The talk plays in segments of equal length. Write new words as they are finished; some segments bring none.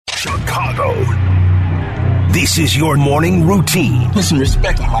Chicago. This is your morning routine. Put some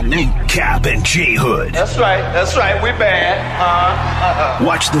respect on my name. Kap and J Hood. That's right, we bad.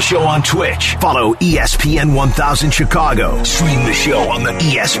 Watch the show on Twitch. Follow ESPN 1000 Chicago. Stream the show on the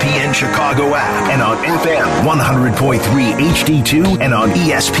ESPN Chicago app and on FM 100.3 HD2 and on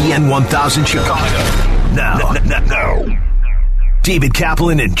ESPN 1000 Chicago. Now. David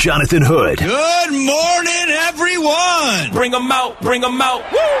Kaplan and Jonathan Hood. Good morning, everyone. Bring them out. Woo! Bring them out.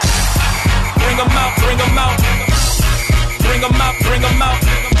 Bring them out. Bring them out. Bring them out. Bring them out.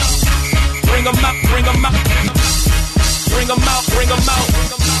 Bring them out. Bring them out. Bring them out. Bring them out.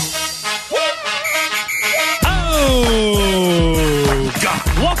 Oh, God.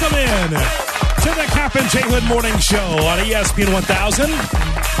 Welcome in to the Kap and J Hood Morning Show on ESPN 1000.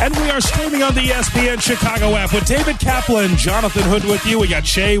 And we are streaming on the ESPN Chicago app with David Kaplan, Jonathan Hood with you. We got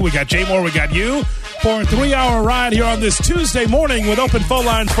Shay, we got Jay Moore, we got you for a 3-hour ride here on this Tuesday morning with open phone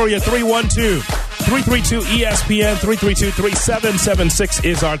lines for you. 312-332-ESPN, 332-3776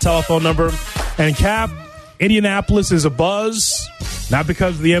 is our telephone number. And Cap, Indianapolis is a buzz, not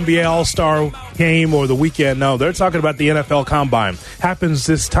because of the NBA All-Star game or the weekend. No, they're talking about the NFL Combine. Happens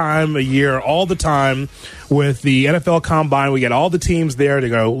this time of year all the time with the NFL Combine. We got all the teams there to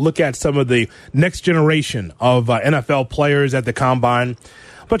go look at some of the next generation of NFL players at the Combine.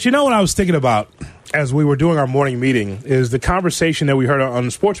 But you know what I was thinking about as we were doing our morning meeting is the conversation that we heard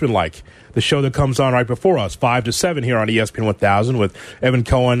on Sportsmanlike, the show that comes on right before us, 5 to 7 here on ESPN 1000 with Evan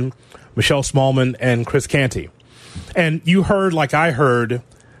Cohen, Michelle Smallman, and Chris Canty. And you heard, like I heard,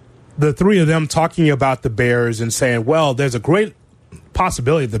 the three of them talking about the Bears and saying, well, there's a great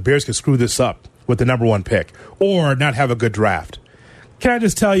possibility the Bears could screw this up with the number one pick or not have a good draft. Can I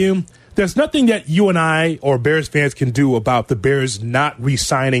just tell you, there's nothing that you and I or Bears fans can do about the Bears not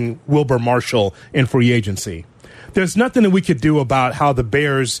re-signing Wilbur Marshall in free agency. There's nothing that we could do about how the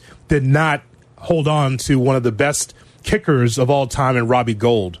Bears did not hold on to one of the best kickers of all time in Robbie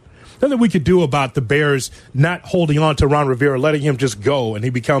Gould. Nothing we could do about the Bears not holding on to Ron Rivera, letting him just go, and he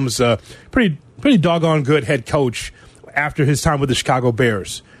becomes a pretty doggone good head coach after his time with the Chicago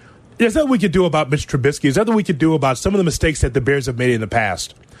Bears. There's nothing we could do about Mitch Trubisky. There's nothing we could do about some of the mistakes that the Bears have made in the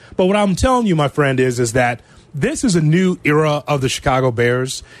past. But what I'm telling you, my friend, is that this is a new era of the Chicago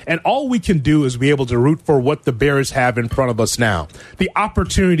Bears, and all we can do is be able to root for what the Bears have in front of us now. The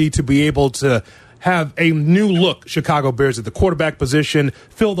opportunity to be able to have a new look Chicago Bears at the quarterback position,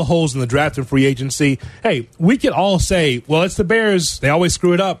 fill the holes in the draft and free agency. Hey, we could all say, well, it's the Bears. They always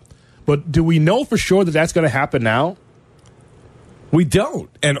screw it up. But do we know for sure that that's going to happen now? We don't.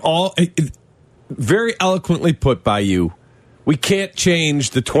 And very eloquently put by you, we can't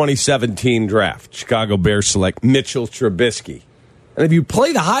change the 2017 draft. Chicago Bears select Mitchell Trubisky. And if you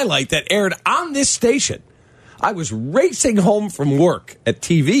play the highlight that aired on this station, I was racing home from work at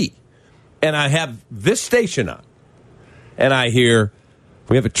TV. And I have this station on. And I hear,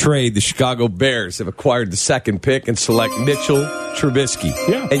 we have a trade. The Chicago Bears have acquired the second pick and select Mitchell Trubisky.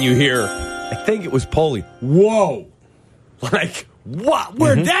 Yeah. And you hear, I think it was Poley. Whoa. Like, what?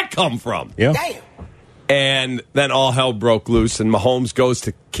 Where'd that come from? Yeah. Damn. And then all hell broke loose, and Mahomes goes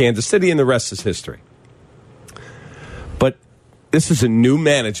to Kansas City, and the rest is history. But this is a new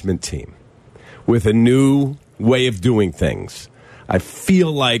management team with a new way of doing things. I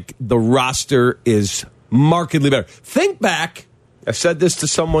feel like the roster is markedly better. Think back, I said this to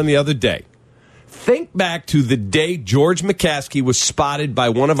someone the other day. Think back to the day George McCaskey was spotted by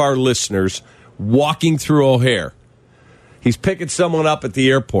one of our listeners walking through O'Hare. He's picking someone up at the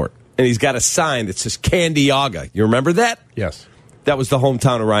airport, and he's got a sign that says Candiaga. You remember that? Yes. That was the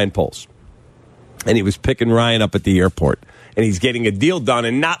hometown of Ryan Poles. And he was picking Ryan up at the airport. And he's getting a deal done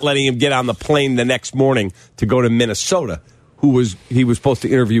and not letting him get on the plane the next morning to go to Minnesota, who he was supposed to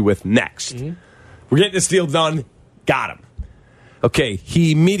interview with next. Mm-hmm. We're getting this deal done. Got him. Okay,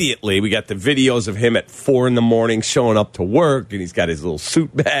 he immediately, we got the videos of him at 4 a.m. showing up to work, and he's got his little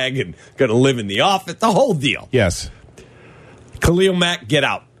suit bag and going to live in the office, the whole deal. Yes. Khalil Mack, get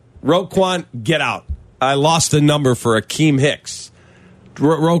out. Roquan, get out. I lost a number for Akeem Hicks.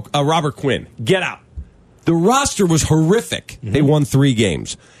 Robert Quinn, get out. The roster was horrific. Mm-hmm. They won 3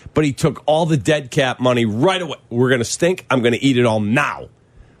 games. But he took all the dead cap money right away. We're going to stink. I'm going to eat it all now.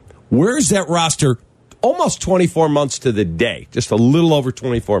 Where's that roster? Almost 24 months to the day. Just a little over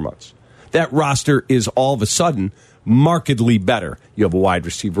 24 months. That roster is all of a sudden markedly better. You have a wide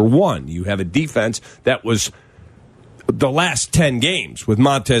receiver 1. You have a defense that was the last 10 games with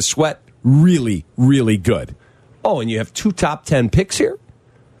Montez Sweat really, really good. Oh, and you have 2 top 10 picks here?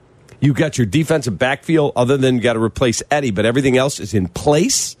 You got your defensive backfield, other than you got to replace Eddie, but everything else is in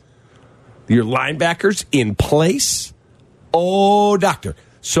place. Your linebackers in place. Oh, doctor.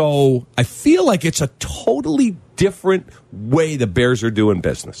 So I feel like it's a totally different way the Bears are doing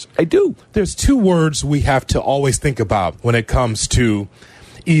business. I do. There's two words we have to always think about when it comes to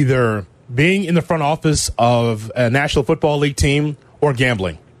either being in the front office of a National Football League team or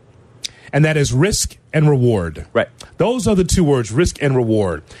gambling. And that is risk and reward. Right. Those are the two words, risk and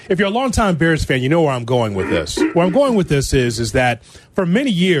reward. If you're a longtime Bears fan, you know where I'm going with this. Where I'm going with this is that for many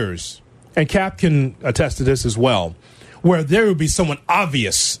years, and Kap can attest to this as well, where there would be someone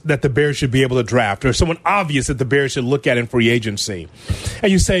obvious that the Bears should be able to draft or someone obvious that the Bears should look at in free agency.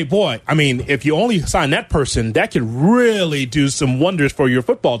 And you say, boy, I mean, if you only sign that person, that could really do some wonders for your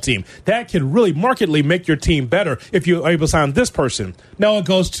football team. That could really markedly make your team better if you're able to sign this person. Now it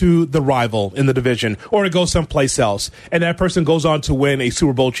goes to the rival in the division or it goes someplace else. And that person goes on to win a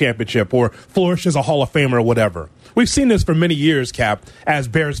Super Bowl championship or flourish as a Hall of Famer or whatever. We've seen this for many years, Kap, as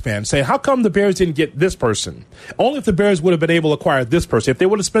Bears fans, saying, how come the Bears didn't get this person? Only if the Bears would have been able to acquire this person, if they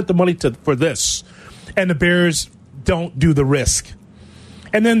would have spent the money for this, and the Bears don't do the risk.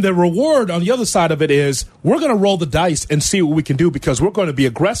 And then the reward on the other side of it is we're going to roll the dice and see what we can do because we're going to be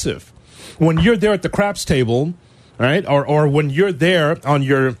aggressive. When you're there at the craps table, right, or when you're there on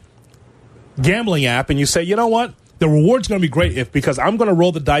your gambling app and you say, you know what? The reward's going to be great because I'm going to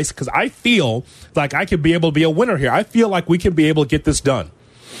roll the dice because I feel like I could be able to be a winner here. I feel like we can be able to get this done.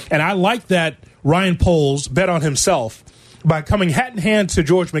 And I like that Ryan Poles bet on himself by coming hat in hand to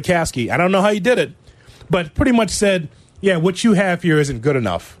George McCaskey. I don't know how he did it, but pretty much said, yeah, what you have here isn't good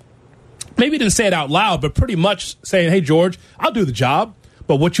enough. Maybe didn't say it out loud, but pretty much saying, hey, George, I'll do the job.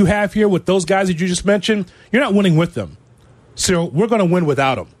 But what you have here with those guys that you just mentioned, you're not winning with them. So we're going to win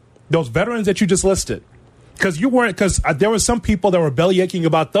without them. Those veterans that you just listed. Because there were some people that were belly aching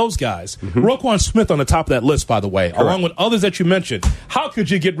about those guys. Mm-hmm. Roquan Smith on the top of that list, by the way, correct, along with others that you mentioned. How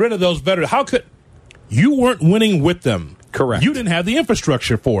could you get rid of those veterans? You weren't winning with them? Correct. You didn't have the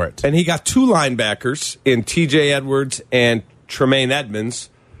infrastructure for it. And he got two linebackers in T.J. Edwards and Tremaine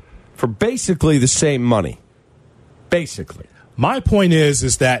Edmonds for basically the same money. Basically. My point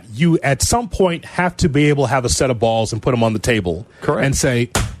is that you at some point have to be able to have a set of balls and put them on the table. Correct. And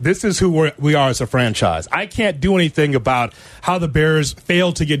say, this is who we are as a franchise. I can't do anything about how the Bears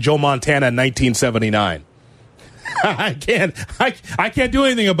failed to get Joe Montana in 1979. I can't do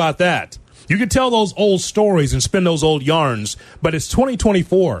anything about that. You can tell those old stories and spin those old yarns, but it's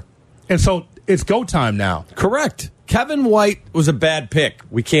 2024. And so it's go time now. Correct. Kevin White was a bad pick.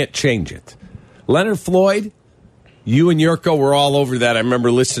 We can't change it. Leonard Floyd, you and Yurko were all over that. I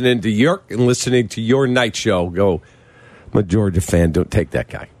remember listening to Yurk and listening to your night show. Go, I'm a Georgia fan. Don't take that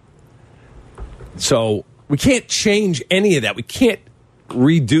guy. So we can't change any of that. We can't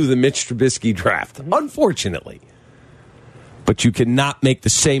redo the Mitch Trubisky draft, unfortunately. But you cannot make the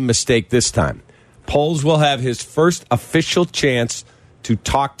same mistake this time. Poles will have his first official chance to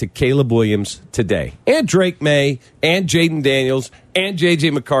talk to Caleb Williams today. And Drake May, and Jaden Daniels, and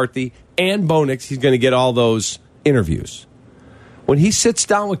J.J. McCarthy, and Bo Nix. He's going to get all those interviews. When he sits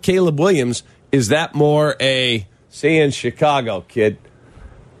down with Caleb Williams, is that more a see you in Chicago, kid?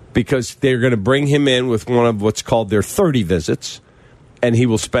 Because they're going to bring him in with one of what's called their 30 visits, and he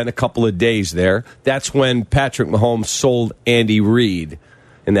will spend a couple of days there. That's when Patrick Mahomes sold Andy Reid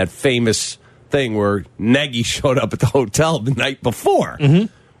in that famous thing where Nagy showed up at the hotel the night before.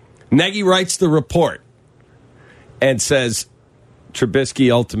 Mm-hmm. Nagy writes the report and says,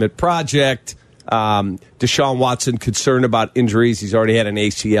 Trubisky ultimate project, Deshaun Watson concerned about injuries. He's already had an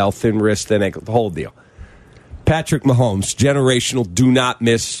ACL, thin wrist, thin ankle, the whole deal. Patrick Mahomes, generational, do not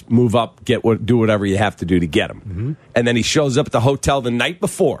miss, move up, do whatever you have to do to get him. Mm-hmm. And then he shows up at the hotel the night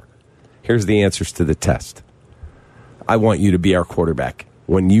before. Here's the answers to the test. I want you to be our quarterback.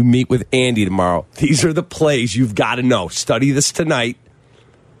 When you meet with Andy tomorrow, these are the plays you've got to know. Study this tonight.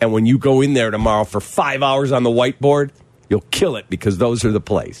 And when you go in there tomorrow for 5 hours on the whiteboard, you'll kill it because those are the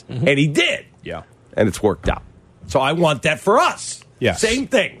plays. Mm-hmm. And he did. Yeah. And it's worked out. So I want that for us. Yes. Same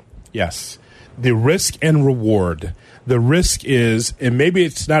thing. Yes. The risk and reward. The risk is, and maybe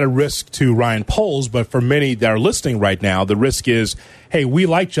it's not a risk to Ryan Poles, but for many that are listening right now, the risk is, hey, we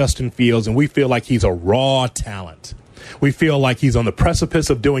like Justin Fields and we feel like he's a raw talent. We feel like he's on the precipice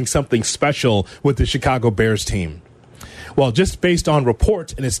of doing something special with the Chicago Bears team. Well, just based on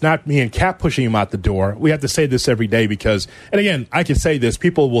reports, and it's not me and Kap pushing him out the door, we have to say this every day because, and again, I can say this,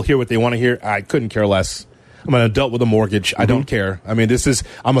 people will hear what they want to hear. I couldn't care less. I'm an adult with a mortgage. I don't care. I mean,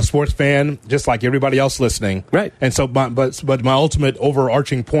 I'm a sports fan just like everybody else listening. Right. And so, but my ultimate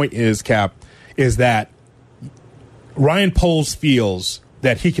overarching point is, Kap, is that Ryan Poles feels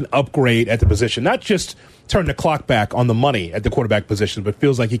that he can upgrade at the position, not just turn the clock back on the money at the quarterback position, but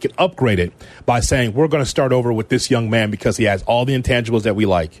feels like he can upgrade it by saying, we're going to start over with this young man because he has all the intangibles that we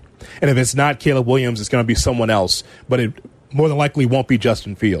like. And if it's not Caleb Williams, it's going to be someone else, but it more than likely won't be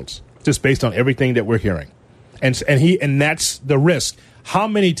Justin Fields, just based on everything that we're hearing. And that's the risk. How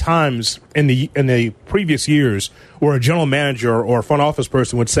many times in the previous years where a general manager or a front office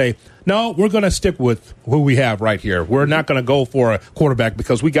person would say, no, we're going to stick with who we have right here. We're not going to go for a quarterback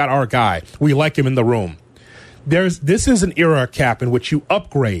because we got our guy. We like him in the room. This is an era, Cap, in which you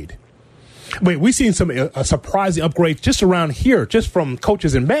upgrade. Wait, we've seen some surprising upgrades just around here, just from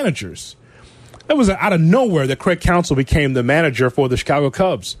coaches and managers. It was out of nowhere that Craig Counsell became the manager for the Chicago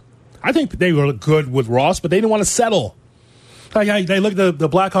Cubs. I think they were good with Ross, but they didn't want to settle. Like they looked at the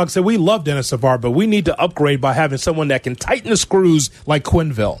Blackhawks and said, we love Dennis Savard, but we need to upgrade by having someone that can tighten the screws like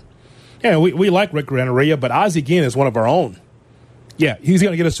Quinville. Yeah, we like Rick Renneria, but Ozzie Guillen is one of our own. Yeah, he's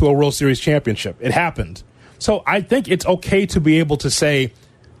going to get us to a World Series championship. It happened. So I think it's okay to be able to say,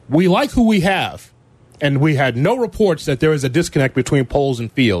 we like who we have, and we had no reports that there is a disconnect between Poles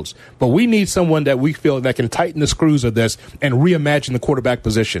and Fields, but we need someone that we feel that can tighten the screws of this and reimagine the quarterback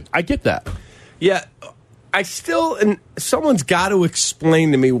position. I get that. Yeah, and someone's got to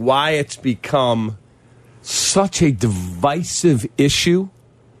explain to me why it's become such a divisive issue.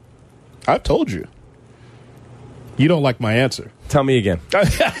 I've told you. You don't like my answer. Tell me again.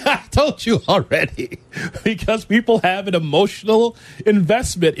 I told you already. Because people have an emotional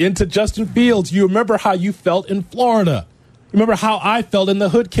investment into Justin Fields. You remember how you felt in Florida. You remember how I felt in the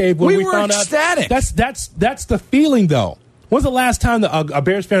Hood Cave when we found ecstatic. out. That's the feeling, though. When's the last time a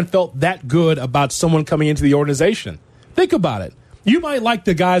Bears fan felt that good about someone coming into the organization? Think about it. You might like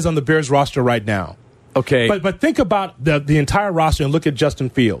the guys on the Bears roster right now. Okay. But think about the entire roster and look at Justin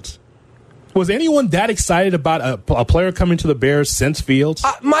Fields. Was anyone that excited about a player coming to the Bears since Fields?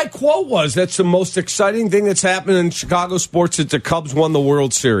 My quote was, that's the most exciting thing that's happened in Chicago sports since the Cubs won the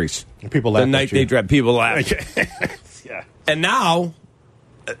World Series. People laughed the night they draft. People laughed. Yeah. And now,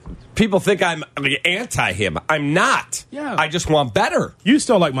 people think I'm anti him. I'm not. Yeah. I just want better. You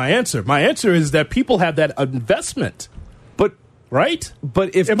still like my answer. My answer is that people have that investment. But right?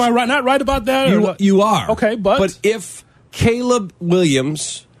 But if am I not right about that? You are. Okay, but if Caleb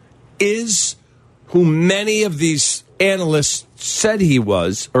Williams is who many of these analysts said he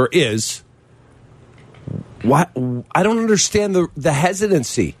was or is, I don't understand the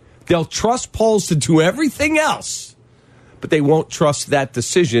hesitancy. They'll trust Poles to do everything else, but they won't trust that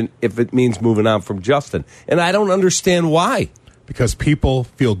decision if it means moving on from Justin. And I don't understand why. Because people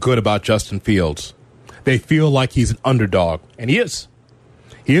feel good about Justin Fields. They feel like he's an underdog, and he is.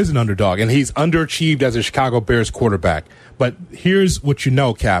 He is an underdog, and he's underachieved as a Chicago Bears quarterback. But here's what you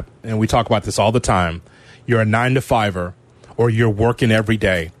know, Cap, and we talk about this all the time. You're a 9-to-5er, or you're working every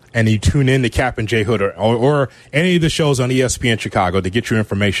day, and you tune in to Kap and J Hood or any of the shows on ESPN Chicago to get your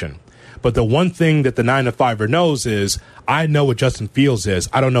information. But the one thing that the 9-to-5er knows is, I know what Justin Fields is.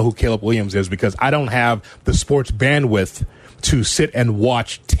 I don't know who Caleb Williams is because I don't have the sports bandwidth to sit and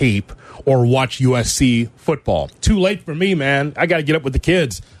watch tape or watch USC football. Too late for me, man. I got to get up with the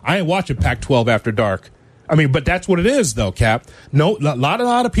kids. I ain't watching Pac-12 after dark. I mean, but that's what it is, though, Cap. No, a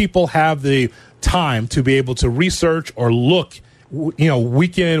lot of people have the time to be able to research or look,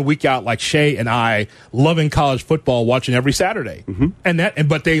 week in, week out, like Shay and I, loving college football, watching every Saturday. Mm-hmm.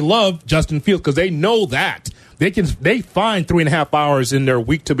 But they love Justin Fields because they know that they find 3.5 hours in their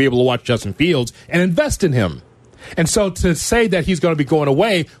week to be able to watch Justin Fields and invest in him. And so to say that he's going to be going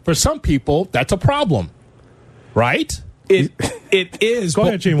away, for some people, that's a problem, right? It is. Go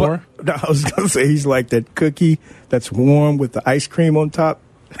ahead, Gene Moore. No, I was going to say he's like that cookie that's warm with the ice cream on top.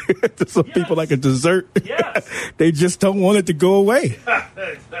 Some people like a dessert. Yes. They just don't want it to go away.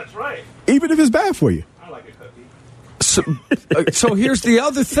 That's right. Even if it's bad for you. I like a cookie. So here's the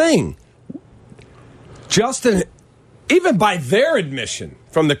other thing. Justin, even by their admission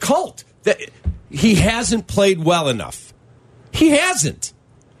from the cult, that he hasn't played well enough. He hasn't.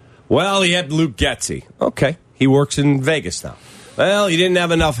 Well, he had Luke Getsy. Okay. He works in Vegas now. Well, he didn't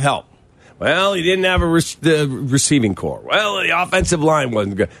have enough help. Well, he didn't have the receiving core. Well, the offensive line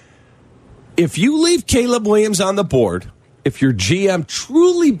wasn't good. If you leave Caleb Williams on the board, if your GM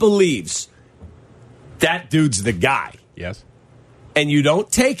truly believes that dude's the guy, yes, and you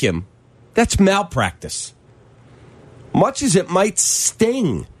don't take him, that's malpractice. Much as it might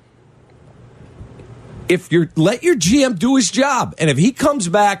sting. If you let your GM do his job, and if he comes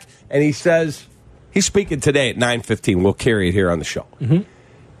back and he says, he's speaking today at 9:15, we'll carry it here on the show. Mm-hmm.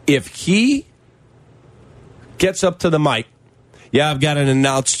 If he gets up to the mic, I've got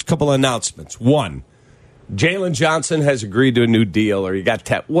couple of announcements. One, Jalen Johnson has agreed to a new deal, or he got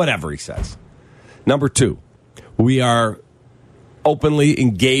whatever he says. Number 2, we are openly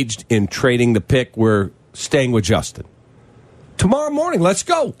engaged in trading the pick. We're staying with Justin. Tomorrow morning, let's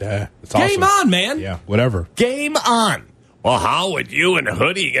go. It's Game awesome. on, man. Yeah, whatever. Game on. Well, how would you and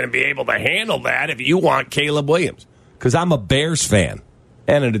Hoodie going to be able to handle that if you want Caleb Williams? Because I'm a Bears fan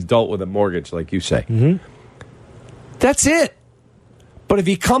and an adult with a mortgage, like you say. Mm-hmm. That's it. But if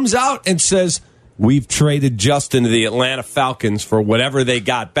he comes out and says, we've traded Justin to the Atlanta Falcons for whatever they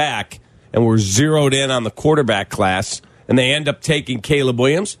got back, and we're zeroed in on the quarterback class, and they end up taking Caleb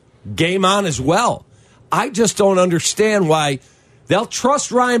Williams, game on as well. I just don't understand why they'll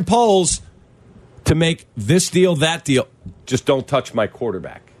trust Ryan Poles to make this deal, that deal. Just don't touch my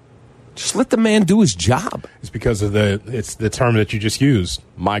quarterback. Just let the man do his job. It's because of it's the term that you just used,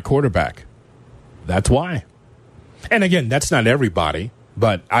 my quarterback. That's why. And again, that's not everybody,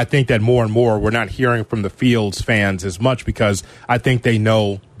 but I think that more and more we're not hearing from the Fields fans as much because I think they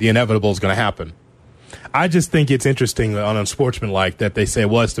know the inevitable is going to happen. I just think it's interesting on Unsportsmanlike that they say,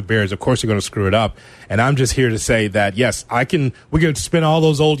 well, it's the Bears. Of course, they're going to screw it up. And I'm just here to say that, yes, we could spin all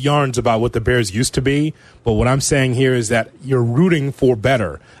those old yarns about what the Bears used to be. But what I'm saying here is that you're rooting for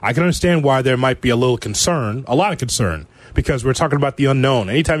better. I can understand why there might be a little concern, a lot of concern, because we're talking about the unknown.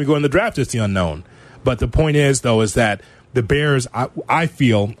 Anytime you go in the draft, it's the unknown. But the point is, though, is that the Bears, I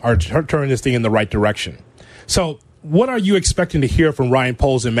feel, are turning this thing in the right direction. So what are you expecting to hear from Ryan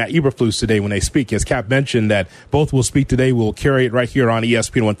Poles and Matt Eberflus today when they speak? As Cap mentioned, that both will speak today. We'll carry it right here on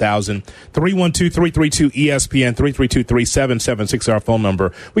ESPN 1000. 312-332-ESPN, 332-3776, our phone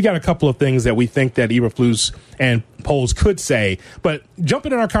number. We got a couple of things that we think that Eberflus and Poles could say. But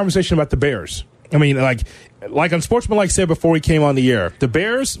jumping in our conversation about the Bears. I mean, like Unsportsmanlike said before we came on the air, the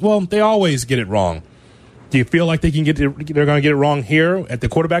Bears, well, they always get it wrong. Do you feel like they're going to get it wrong here at the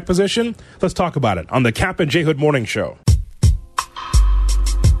quarterback position? Let's talk about it on the Kap and J Hood Morning Show.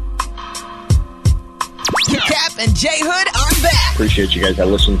 Kap and J Hood are back. Appreciate you guys. I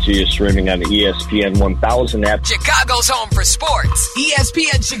listen to you streaming on the ESPN 1000 app. Chicago's home for sports.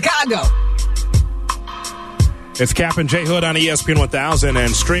 ESPN Chicago. It's Kap and J Hood on ESPN 1000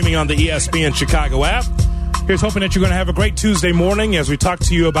 and streaming on the ESPN Chicago app. Here's hoping that you're going to have a great Tuesday morning as we talk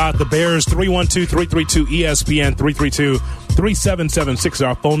to you about the Bears. 312-332-ESPN, 332-3776 is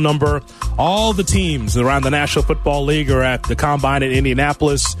our phone number. All the teams around the National Football League are at the Combine in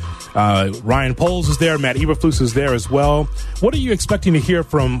Indianapolis. Ryan Poles is there. Matt Eberflus is there as well. What are you expecting to hear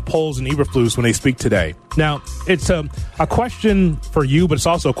from Poles and Eberflus when they speak today? Now, it's a question for you, but it's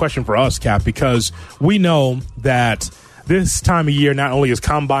also a question for us, Cap, because we know that this time of year not only is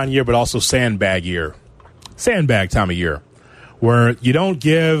Combine year, but also sandbag year. Sandbag time of year, where you don't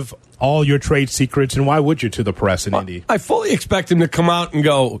give all your trade secrets, and why would you, to the press in Indy? I fully expect him to come out and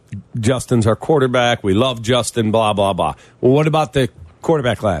go, Justin's our quarterback, we love Justin, blah, blah, blah. Well, what about the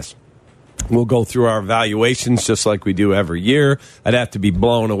quarterback class? We'll go through our evaluations just like we do every year. I'd have to be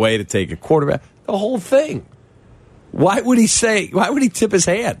blown away to take a quarterback. The whole thing. Why would he tip his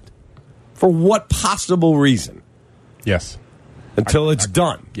hand? For what possible reason? Yes. Until it's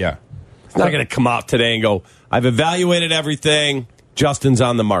done. Yeah. He's not going to come out today and go, I've evaluated everything. Justin's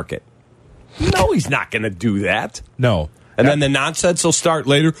on the market. No, he's not going to do that. No. And then the nonsense will start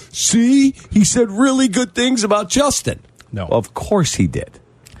later. See, he said really good things about Justin. No. Well, of course he did.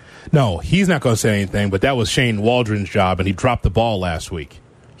 No, he's not going to say anything, but that was Shane Waldron's job, and he dropped the ball last week.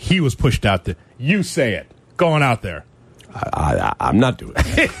 He was pushed out there. You say it. Going out there. I'm not doing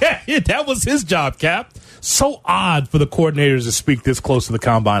it. That was his job, Cap. So odd for the coordinators to speak this close to the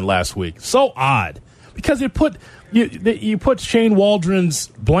Combine last week. So odd. Because you put Shane Waldron's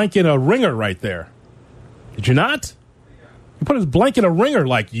blank in a ringer right there. Did you not? You put his blank in a ringer.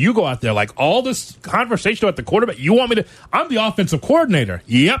 Like, you go out there, like, all this conversation about the quarterback. You want me to? I'm the offensive coordinator.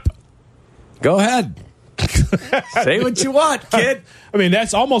 Yep. Go ahead. Say what you want, kid. I mean,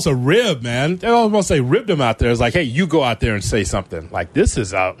 that's almost a rib, man. They almost say ribbed him out there. It's like, hey, you go out there and say something. Like, this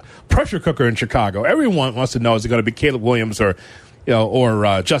is a pressure cooker in Chicago. Everyone wants to know, is it going to be Caleb Williams or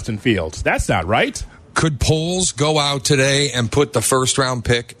Justin Fields? That's not right. Could Poles go out today and put the first round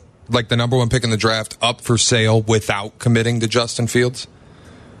pick, like the number one pick in the draft, up for sale without committing to Justin Fields?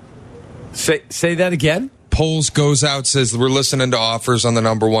 Say that again? Poles goes out, says, we're listening to offers on the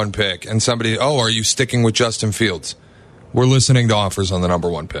number one pick. And somebody, are you sticking with Justin Fields? We're listening to offers on the number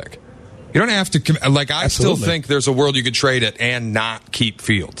one pick. You don't have to, I still think there's a world you could trade it and not keep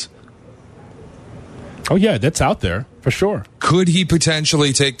Fields. Oh, yeah, that's out there for sure. Could he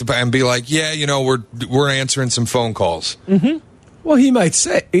potentially take and be like, yeah, we're answering some phone calls? Mm-hmm. Well, he might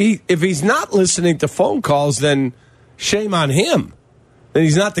say, if he's not listening to phone calls, then shame on him. Then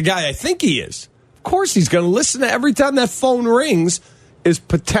he's not the guy I think he is. Of course he's going to listen to every time that phone rings is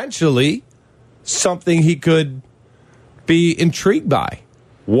potentially something he could be intrigued by.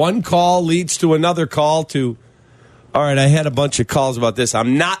 One call leads to another call to, all right, I had a bunch of calls about this.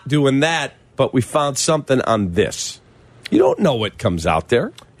 I'm not doing that, but we found something on this. You don't know what comes out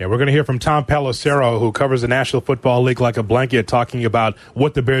there. Yeah, we're going to hear from Tom Pelissero, who covers the National Football League like a blanket, talking about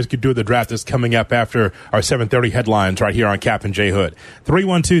what the Bears could do with the draft that's coming up after our 7:30 headlines right here on Kap and J Hood.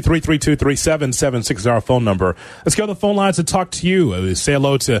 312-332-3776 is our phone number. Let's go to the phone lines and talk to you. Say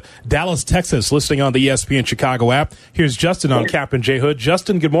hello to Dallas, Texas, listening on the ESPN Chicago app. Here's Justin on Kap and J Hood.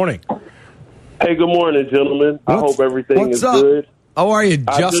 Justin, good morning. Hey, good morning, gentlemen. I hope everything is up? good. How are you,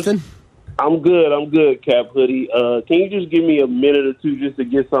 Justin? I'm good, Cap Hoodie. Can you just give me a minute or two just to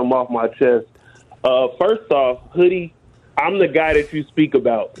get something off my chest? First off, Hoodie, I'm the guy that you speak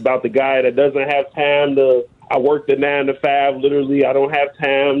about the guy that doesn't have time to – I work the 9 to 5, literally. I don't have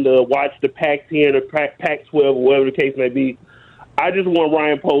time to watch the Pac-10 or Pac-12 or whatever the case may be. I just want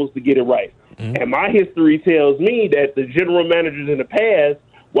Ryan Poles to get it right. Mm-hmm. And my history tells me that the general managers in the past,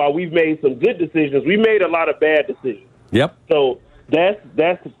 while we've made some good decisions, we made a lot of bad decisions. Yep. So that's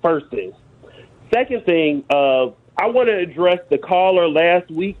the first thing. Second thing, I want to address the caller last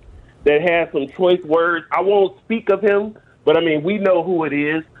week that had some choice words. I won't speak of him, but, I mean, we know who it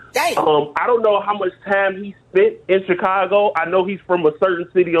is. I don't know how much time he spent in Chicago. I know he's from a certain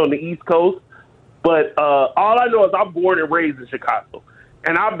city on the East Coast. But all I know is I'm born and raised in Chicago.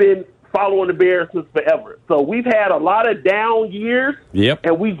 And I've been following the Bears since forever. So we've had a lot of down years. Yep.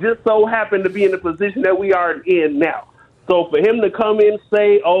 And we just so happen to be in the position that we are in now. So for him to come in and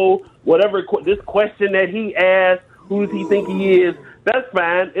say, whatever this question that he asked, who does he think he is, that's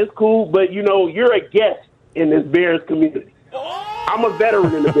fine. It's cool. But, you're a guest in this Bears community. I'm a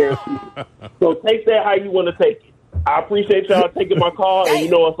veteran in the Bears community. So take that how you want to take it. I appreciate y'all taking my call, and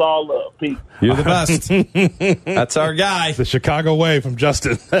it's all love. Peace. You're the best. That's our guy. The Chicago way from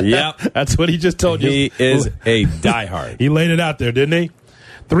Justin. Yep. That's what he just told you. He is a diehard. He laid it out there, didn't he?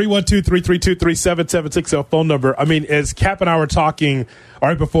 312-332-3776, our phone number. I mean, as Cap and I were talking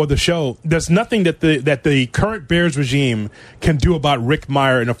right before the show, there's nothing that the current Bears regime can do about Rick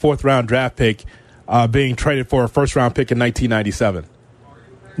Meyer in a fourth-round draft pick being traded for a first-round pick in 1997.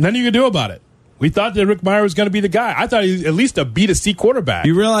 Nothing you can do about it. We thought that Rick Meyer was going to be the guy. I thought he was at least a B-to-C quarterback.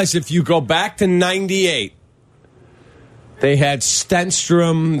 You realize if you go back to 98, they had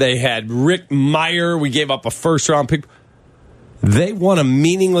Stenstrom, they had Rick Meyer. We gave up a first-round pick. They won a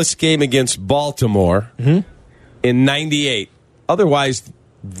meaningless game against Baltimore in 98. Otherwise,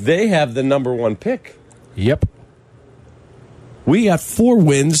 they have the number one pick. Yep. We got 4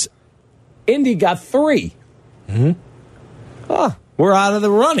 wins. Indy got 3. We're out of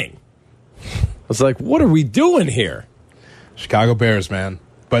the running. I was like, what are we doing here? Chicago Bears, man.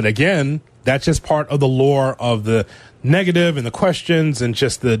 But again, that's just part of the lore of the negative and the questions and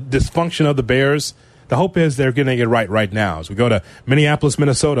just the dysfunction of the Bears. The hope is they're getting it right now. As we go to Minneapolis,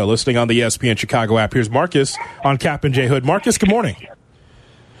 Minnesota, listening on the ESPN Chicago app. Here's Marcus on Kap and J Hood. Marcus, good morning.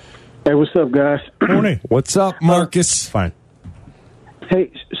 Hey, what's up, guys? Good morning. What's up, Marcus? Fine.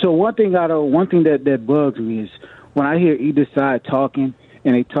 Hey, so one thing that bugs me is when I hear either side talking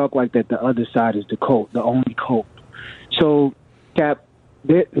and they talk like that the other side is the only colt. So, Cap,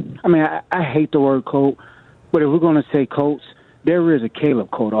 I hate the word colt, but if we're going to say colts, there is a Caleb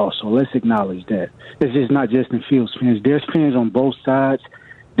Colt also. Let's acknowledge that. It's just not Justin Fields fans. There's fans on both sides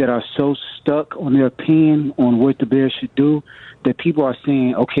that are so stuck on their opinion on what the Bears should do that people are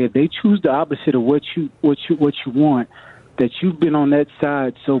saying, okay, if they choose the opposite of what you want, that you've been on that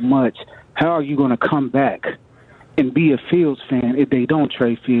side so much, how are you going to come back and be a Fields fan if they don't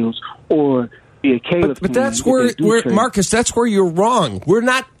trade Fields, or be a Caleb fan? But that's where Marcus, that's where you're wrong. We're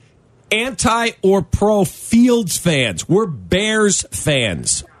not anti or pro Fields fans. We're Bears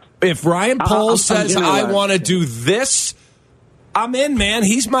fans. If Ryan Poles says, I want to do this, I'm in, man.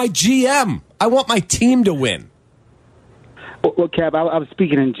 He's my GM. I want my team to win. Well, Cap, I was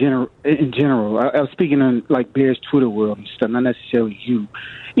speaking in general. I was speaking in like Bears Twitter world and stuff, not necessarily you.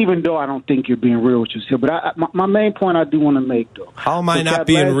 Even though I don't think you're being real with yourself, but my main point I do want to make though. How am I not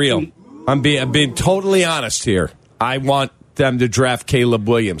being real? I'm being totally honest here. I want them to draft Caleb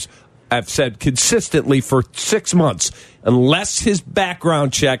Williams. I've said consistently for 6 months, unless his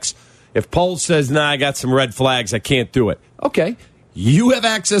background checks, if Poles says, nah, I got some red flags, I can't do it. Okay, you have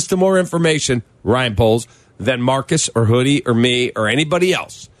access to more information, Ryan Poles, than Marcus or Hoodie or me or anybody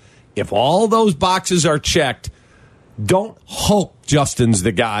else. If all those boxes are checked, don't hope Justin's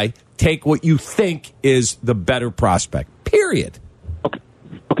the guy. Take what you think is the better prospect, period.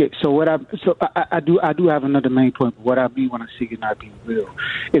 Okay, so I do have another main point. But what I mean when I say you're not being real,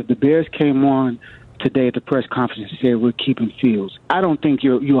 if the Bears came on today at the press conference and said we're keeping Fields. I don't think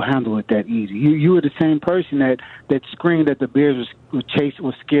you'll handle it that easy. You were the same person that screamed that the Bears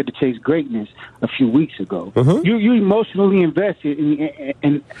was scared to chase greatness a few weeks ago. You emotionally invested,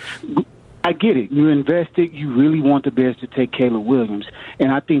 and I get it. You invested. You really want the Bears to take Caleb Williams,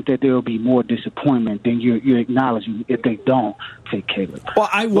 and I think that there will be more disappointment than you're acknowledging if they don't take Caleb. Well,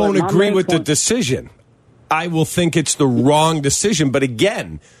 I won't agree with the decision. I will think it's the wrong decision. But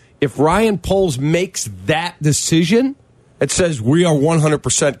again, if Ryan Poles makes that decision, it says we are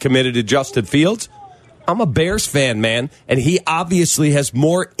 100% committed to Justin Fields. I'm a Bears fan, man, and he obviously has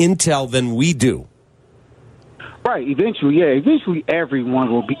more intel than we do. Right. Eventually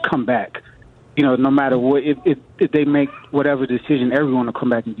everyone will come back. No matter what, if they make whatever decision, everyone will come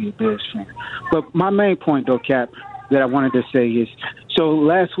back and be a Bears fan. But my main point, though, Cap, that I wanted to say is, so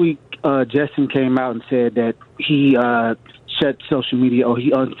last week Justin came out and said that he shut social media, or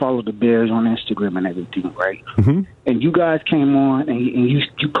he unfollowed the Bears on Instagram and everything, right? And you guys came on and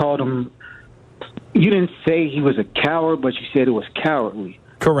you called him, you didn't say he was a coward, but you said it was cowardly.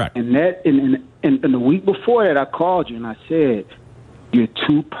 Correct. And the week before that, I called you and I said, you're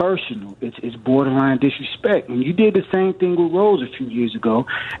too personal. It's borderline disrespect. And you did the same thing with Rose a few years ago.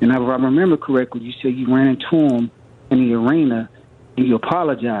 And if I remember correctly, you said you ran into him in the arena and you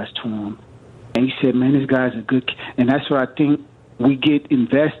apologized to him. And you said, man, this guy's a good – and that's where I think we get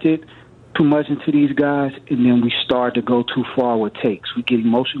invested too much into these guys, and then we start to go too far with takes. We get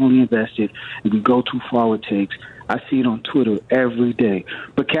emotionally invested, and we go too far with takes. I see it on Twitter every day.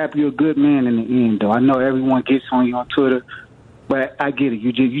 But, Cap, you're a good man in the end, though. I know everyone gets on you on Twitter. But I get it.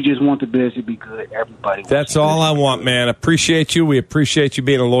 You just want the Bears to be good. Everybody. That's all I want, man. Appreciate you. We appreciate you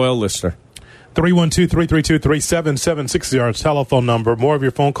being a loyal listener. 312-332-3776 is our telephone number. More of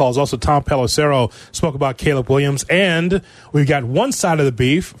your phone calls. Also, Tom Pelissero spoke about Caleb Williams. And we've got one side of the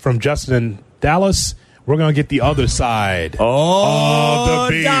beef from Justin in Dallas. We're going to get the other side of the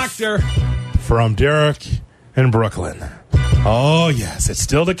beef doctor, from Derek in Brooklyn. Oh, yes. It's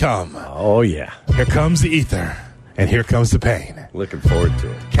still to come. Oh, yeah. Here comes the ether. And here comes the pain. Looking forward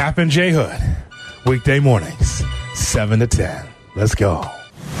to it. Kap and J Hood, weekday mornings, 7 to 10. Let's go.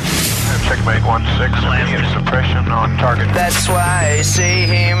 Checkmate 1-6, immediate suppression on target. That's why I see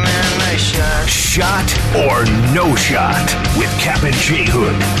him in the shot. Shot or no shot with Kap and J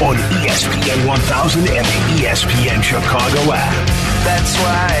Hood on ESPN 1000 and the ESPN Chicago app. That's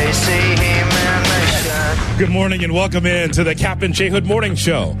why I see him in the shot. Good morning and welcome in to the Kap and J Hood Morning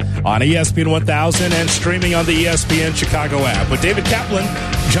Show on ESPN 1000 and streaming on the ESPN Chicago app. With David Kaplan,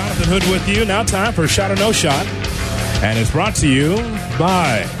 Jonathan Hood with you. Now time for Shot or No Shot. And it's brought to you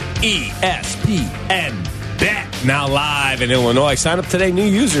by ESPN Bet. Now live in Illinois. Sign up today. New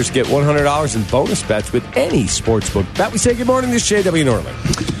users get $100 in bonus bets with any sportsbook bet. We say good morning. This is J.W. Norman.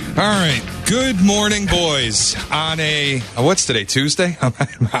 All right. Good morning, boys. On what's today, Tuesday? I'm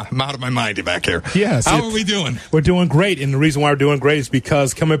out of my mind back here. Yes. How are we doing? We're doing great. And the reason why we're doing great is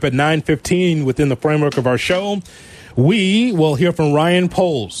because coming up at 9:15 within the framework of our show, we will hear from Ryan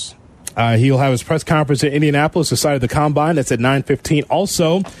Poles. He'll have his press conference in Indianapolis, the site of the Combine. That's at 9:15.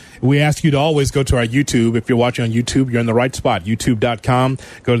 Also, we ask you to always go to our YouTube. If you're watching on YouTube, you're in the right spot, youtube.com.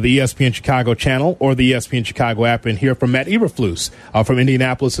 Go to the ESPN Chicago channel or the ESPN Chicago app and hear from Matt Eberflus from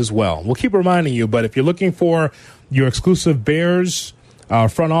Indianapolis as well. We'll keep reminding you, but if you're looking for your exclusive Bears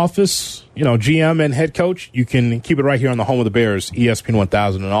front office, GM and head coach, you can keep it right here on the home of the Bears, ESPN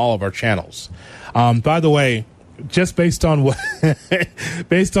 1000, and all of our channels. By the way, just based on what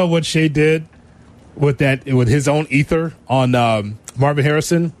Shea did with his own ether on Marvin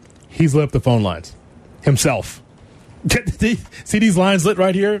Harrison, he's lit up the phone lines himself. See these lines lit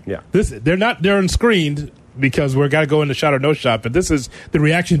right here? Yeah. They're unscreened because we're got to go into shot or no shot, but this is the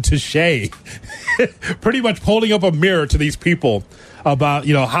reaction to Shea pretty much holding up a mirror to these people about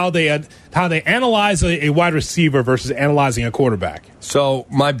how they analyze a wide receiver versus analyzing a quarterback. So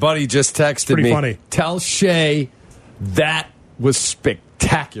my buddy just texted me. Funny. Tell Shea that was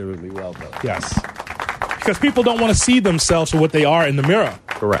spectacularly well done. Yes, because people don't want to see themselves for what they are in the mirror.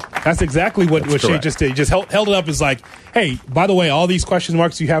 Correct. That's exactly what Shea just did. He just held it up as like, hey, by the way, all these question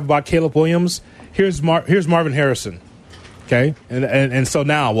marks you have about Caleb Williams, here's Marvin Harrison. Okay, and so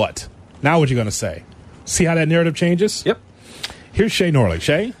now what? Now what you going to say? See how that narrative changes? Yep. Here's Shea Norley.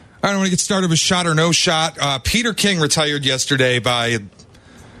 Shea? I don't want to get started with shot or no shot. Peter King retired yesterday by,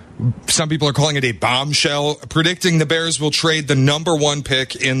 some people are calling it a bombshell, predicting the Bears will trade the number 1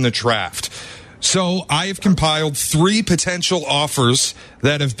 pick in the draft. So I have compiled 3 potential offers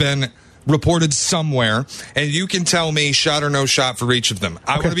that have been reported somewhere, and you can tell me shot or no shot for each of them.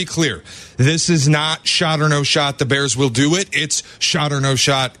 I want to be clear. This is not shot or no shot, the Bears will do it. It's shot or no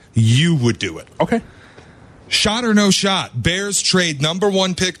shot, you would do it. Okay. Shot or no shot, Bears trade number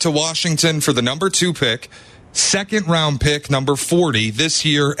 1 pick to Washington for the number 2 pick, second round pick, number 40 this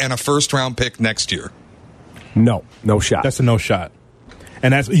year, and a first round pick next year. No shot. That's a no shot.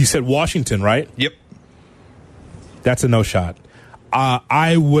 And that's, you said Washington, right? Yep. That's a no shot.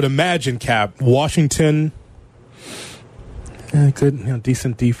 I would imagine, Cap, Washington, good,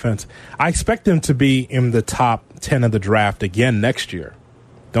 decent defense. I expect them to be in the top 10 of the draft again next year.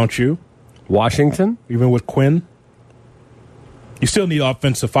 Don't you? Washington? Even with Quinn? You still need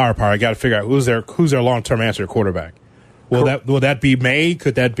offensive firepower. I got to figure out who's their long-term answer quarterback. Will that be May?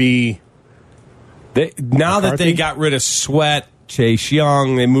 Could that be now McCarthy? That they got rid of Sweat, Chase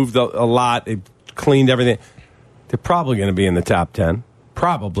Young, they moved a lot, they cleaned everything. They're probably going to be in the top 10.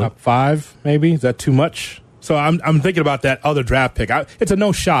 Probably. Top 5, maybe? Is that too much? So I'm thinking about that other draft pick. It's a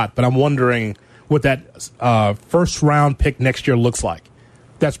no shot, but I'm wondering what that first-round pick next year looks like.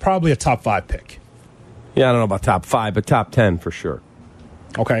 That's probably a top 5 pick. Yeah, I don't know about top 5, but top 10 for sure.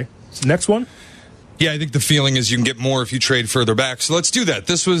 Okay. Next one? Yeah, I think the feeling is you can get more if you trade further back. So let's do that.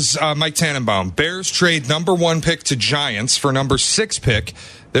 This was Mike Tannenbaum. Bears trade number 1 pick to Giants for number 6 pick.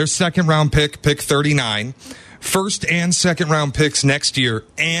 Their second round pick 39. First and second round picks next year,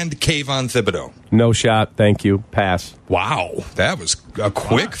 and Kayvon Thibodeau. No shot. Thank you. Pass. Wow. That was a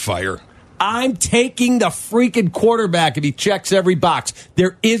quick fire. I'm taking the freaking quarterback if he checks every box.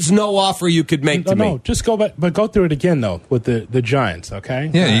 There is no offer you could make to me. No, just go back, but go through it again, though, with the Giants, okay?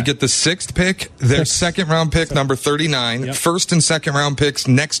 Yeah, you get the 6th pick, their second round pick, number 39, first and second round picks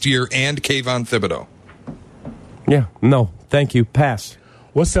next year, and Kayvon Thibodeau. Yeah, no, thank you. Pass.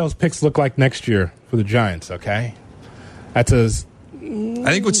 What's those picks look like next year for the Giants, okay? I think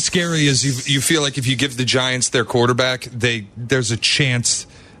what's scary is you feel like if you give the Giants their quarterback, there's a chance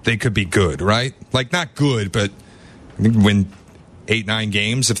they could be good, right? Like, not good, but win 8-9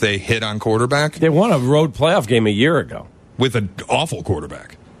 games if they hit on quarterback. They won a road playoff game a year ago. With an awful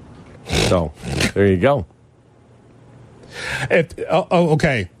quarterback. So, there you go.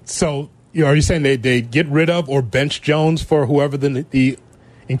 Okay. So, are you saying they get rid of or bench Jones for whoever the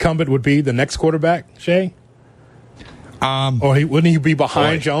incumbent would be, the next quarterback, Shay? Wouldn't he be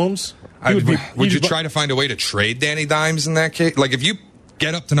behind Jones? Would you try to find a way to trade Danny Dimes in that case? Like, if you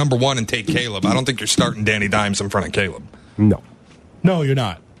get up to number 1 and take Caleb, I don't think you're starting Danny Dimes in front of Caleb. No, you're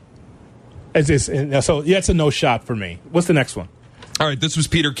not. So, yeah, it's a no shot for me. What's the next one? All right, this was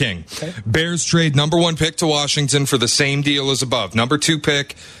Peter King. Okay. Bears trade number 1 pick to Washington for the same deal as above. Number 2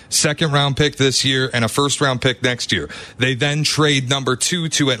 pick, second round pick this year, and a first round pick next year. They then trade number 2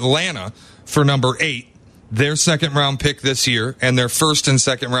 to Atlanta for number 8, their second round pick this year, and their first and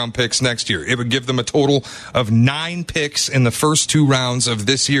second round picks next year. It would give them a total of 9 picks in the first 2 rounds of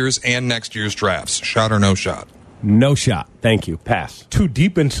this year's and next year's drafts. Shot or no shot? No shot. Thank you. Pass. Too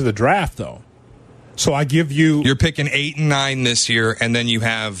deep into the draft, though. So I give you... You're picking 8 and 9 this year, and then you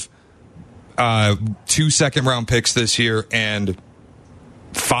have 2 second-round picks this year and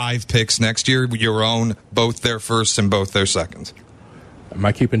 5 picks next year, your own, both their firsts and both their seconds. Am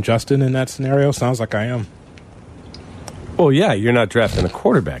I keeping Justin in that scenario? Sounds like I am. Well, yeah, you're not drafting a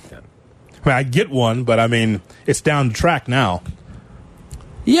quarterback then. I mean, I get one, but I mean, it's down the track now.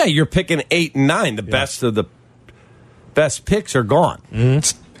 Yeah, you're picking 8 and 9. The best of the best picks are gone.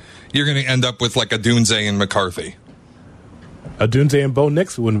 Mm-hmm. You're going to end up with like a Dunze and McCarthy. A Dunze and Bo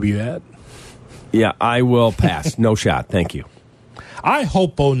Nix wouldn't be bad. Yeah, I will pass. No shot. Thank you. I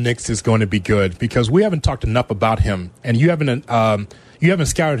hope Bo Nix is going to be good because we haven't talked enough about him, and you haven't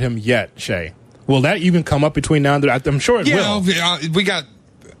scouted him yet, Shay. Will that even come up between now and then? I'm sure it will. We got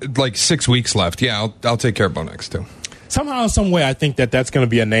like 6 weeks left. Yeah, I'll take care of Bo Nix too. Somehow, some way, I think that's going to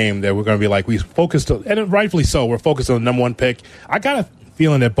be a name that we're going to be like, we focused on, and rightfully so, we're focused on the number 1 pick. I got a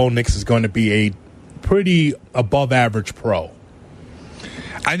feeling that Bo Nix is going to be a pretty above average pro.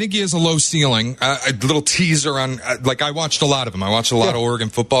 I think he has a low ceiling. A little teaser on, like, I watched a lot of him. I watched a lot of Oregon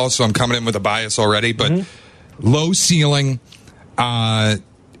football, so I'm coming in with a bias already. But low ceiling,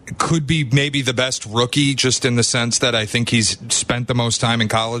 could be maybe the best rookie, just in the sense that I think he's spent the most time in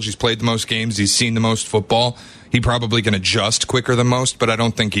college. He's played the most games. He's seen the most football. He probably can adjust quicker than most, but I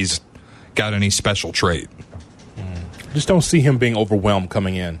don't think he's got any special trait. Just don't see him being overwhelmed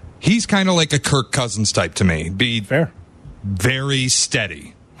coming in. He's kind of like a Kirk Cousins type to me. Be fair. Very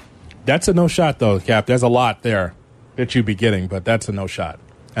steady. That's a no shot, though, Cap. There's a lot there that you'd be getting, but that's a no shot.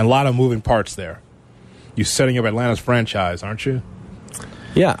 And a lot of moving parts there. You're setting up Atlanta's franchise, aren't you?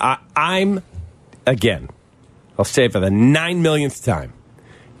 Yeah, I'm, again, I'll say it for the 9 millionth time.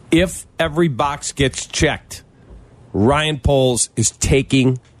 If every box gets checked, Ryan Poles is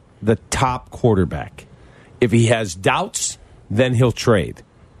taking the top quarterback. If he has doubts, then he'll trade.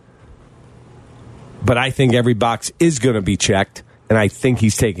 But I think every box is going to be checked, and I think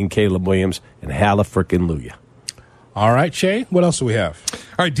he's taking Caleb Williams and hallelujah. All right, Shay, what else do we have?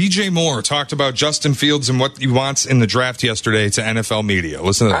 All right, DJ Moore talked about Justin Fields and what he wants in the draft yesterday to NFL media.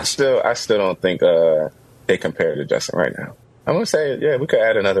 Listen to this. I still don't think they compare to Justin right now. I'm going to say, yeah, we could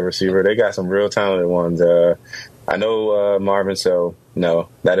add another receiver. They got some real talented ones. I know Marvin, so no,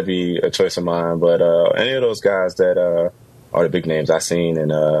 that'd be a choice of mine. But any of those guys that are the big names I've seen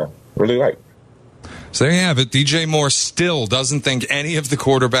and really like. So there you have it. DJ Moore still doesn't think any of the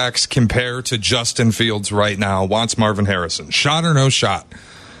quarterbacks compare to Justin Fields right now. Wants Marvin Harrison. Shot or no shot?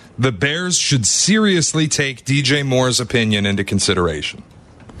 The Bears should seriously take DJ Moore's opinion into consideration.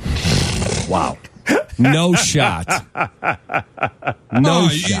 Wow. No shot. No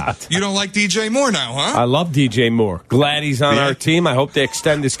shot. You don't like DJ Moore now, huh? I love DJ Moore. Glad he's on our team. I hope they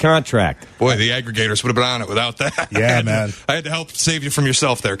extend his contract. Boy, the aggregators would have been on it without that. Yeah, man. I had to help save you from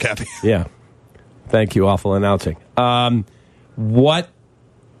yourself there, Cappy. Yeah. Thank you. Awful announcing. Look,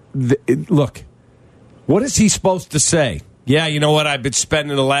 what is he supposed to say? Yeah, you know what? I've been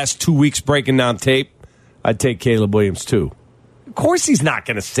spending the last 2 weeks breaking down tape. I'd take Caleb Williams, too. Of course he's not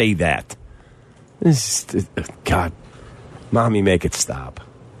going to say that. God, Mommy, make it stop.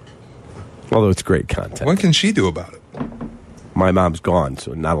 Although it's great content. What can she do about it? My mom's gone,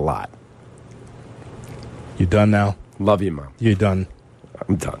 so not a lot. You done now? Love you, Mom. You done?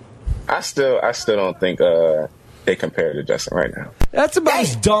 I'm done. I still don't think they compare to Justin right now. That's about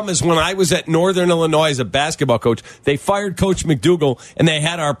as dumb as when I was at Northern Illinois as a basketball coach. They fired Coach McDougal, and they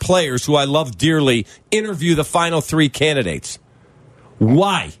had our players, who I love dearly, interview the final 3 candidates.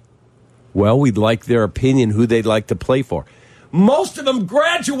 Why? Well, we'd like their opinion, who they'd like to play for. Most of them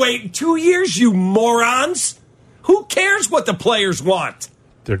graduate in 2 years, you morons. Who cares what the players want?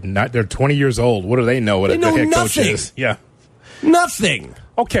 They're 20 years old. What do they know what a head coach is? Yeah. Nothing.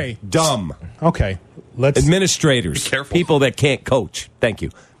 Okay. Dumb. Okay. Administrators. Be careful. People that can't coach. Thank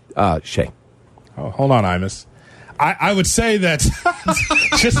you. Shay. Oh, hold on, Imus. I would say that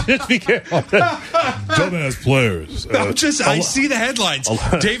just be careful. Dumbass players. I see the headlines.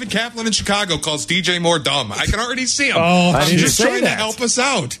 David Kaplan in Chicago calls DJ Moore dumb. I can already see him. I'm just trying to help us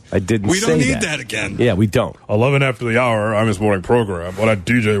out. I didn't say that. We don't need that again. Yeah, we don't. 11 after the hour, Imus morning program. What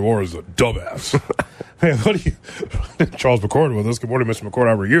DJ Moore is a dumbass. Hey, what do you... Charles McCord with us. Good morning, Mr. McCord.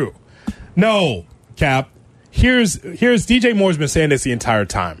 How are you? No, Cap. Here's DJ Moore's been saying this the entire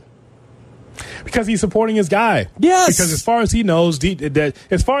time. Because he's supporting his guy. Yes. Because as far as he knows,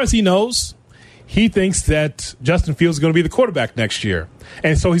 he thinks that Justin Fields is going to be the quarterback next year.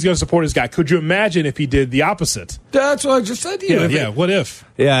 And so he's going to support his guy. Could you imagine if he did the opposite? That's what I just said to you. Yeah, what if?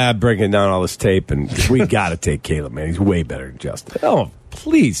 Yeah, I'm breaking down all this tape, and we got to take Caleb, man. He's way better than Justin. Oh,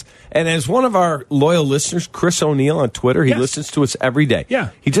 please. And as one of our loyal listeners, Chris O'Neill on Twitter, he listens to us every day.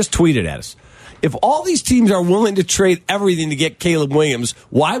 Yeah. He just tweeted at us. If all these teams are willing to trade everything to get Caleb Williams,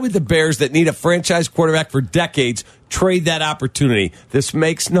 why would the Bears, that need a franchise quarterback for decades, trade that opportunity? This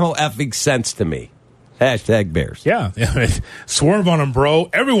makes no effing sense to me. Hashtag Bears. Yeah. Swerve on him,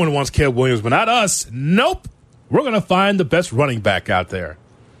 bro. Everyone wants Caleb Williams, but not us. Nope. We're going to find the best running back out there.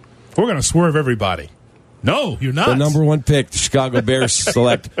 We're going to swerve everybody. No, you're not. The number 1 pick, the Chicago Bears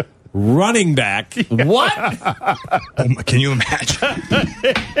select running back. What? Can you imagine?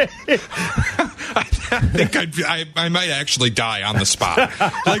 I think I might actually die on the spot.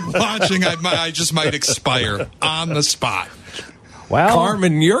 Like watching, I just might expire on the spot. Well,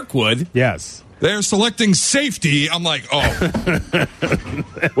 Carmen Yerkwood. Yes. They're selecting safety. I'm like, oh.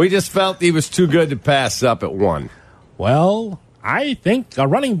 We just felt he was too good to pass up at 1. Well, I think a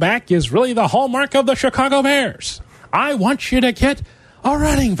running back is really the hallmark of the Chicago Bears. I want you to get a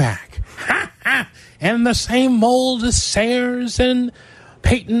running back. And the same mold as Sayers and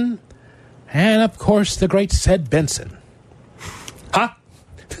Peyton and, of course, the great Sid Benson. Huh?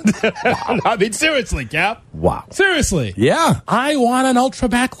 I mean, seriously, Cap. Wow. Seriously. Yeah. I want an ultra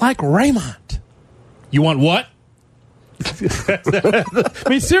back like Raymond. You want what? I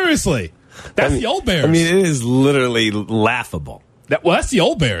mean, seriously. That's the old Bears. I mean, it is literally laughable. That's the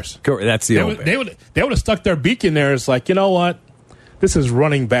old Bears. That's the old Bears. They would have stuck their beak in there. It's like, you know what? This is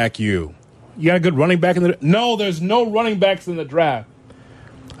running back you. You got a good running back in the... No, there's no running backs in the draft.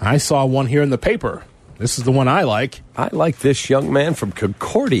 I saw one here in the paper. This is the one I like. I like this young man from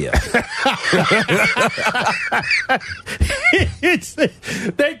Concordia.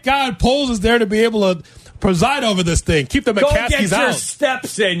 Thank God Poles is there to be able to preside over this thing. Keep the McCaskies out. Go get your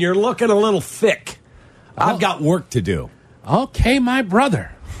steps in. You're looking a little thick. I've got work to do. Okay, my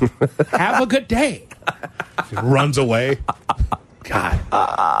brother. Have a good day. He runs away. God.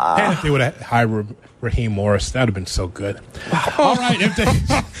 And if they would have hired Raheem Morris, that would have been so good. All right.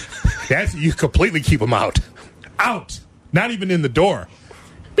 You completely keep him out. Out. Not even in the door.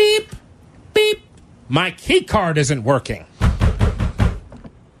 Beep. Beep. My key card isn't working.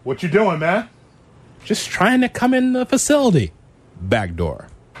 What you doing, man? Just trying to come in the facility. Back door.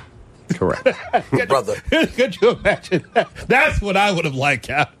 Correct. Brother. Could you imagine that? That's what I would have liked,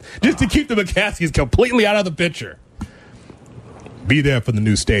 Cap. Just to keep the McCaskies completely out of the picture. Be there for the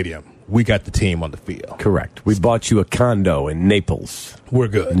new stadium. We got the team on the field. Correct. We bought you a condo in Naples. We're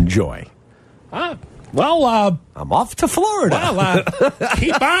good. Enjoy. I'm off to Florida.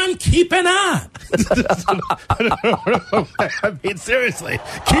 Keep on keeping on. I mean, seriously.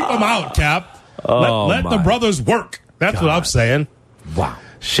 Keep them out, Cap. Let the brothers work. That's what I'm saying. Wow.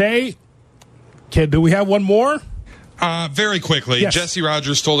 Shay, do we have one more? Very quickly, yes. Jesse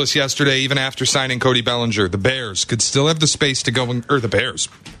Rogers told us yesterday, even after signing Cody Bellinger, the Bears could still have the space to go or the Bears.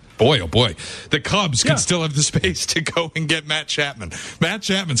 Boy, oh boy. The Cubs could still have the space to go and get Matt Chapman. Matt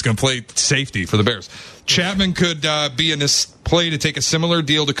Chapman's going to play safety for the Bears. Chapman could be in this play to take a similar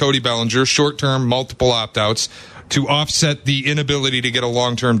deal to Cody Bellinger, short-term, multiple opt-outs, to offset the inability to get a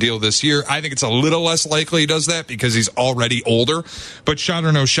long-term deal this year. I think it's a little less likely he does that because he's already older. But shot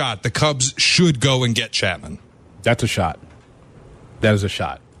or no shot, the Cubs should go and get Chapman. That's a shot. That is a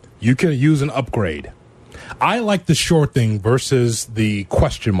shot. You can use an upgrade. I like the short thing versus the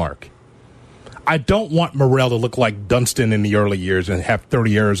question mark. I don't want Morrell to look like Dunston in the early years and have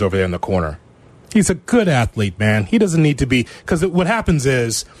 30 errors over there in the corner. He's a good athlete, man. He doesn't need to be, because what happens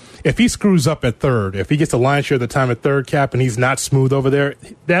is if he screws up at third, if he gets a lion's share of the time at third, Cap, and he's not smooth over there,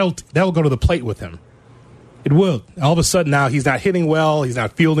 that'll go to the plate with him. It will. All of a sudden now he's not hitting well, he's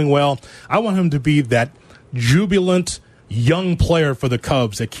not fielding well. I want him to be that jubilant young player for the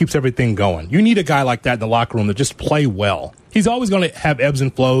Cubs that keeps everything going. You need a guy like that in the locker room to just play well. He's always going to have ebbs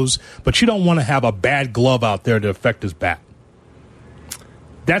and flows, but you don't want to have a bad glove out there to affect his bat.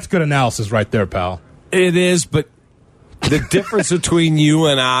 That's good analysis right there, pal. It is, but the difference between you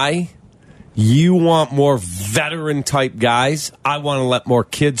and I, you want more veteran-type guys. I want to let more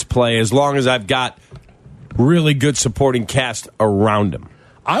kids play as long as I've got really good supporting cast around them.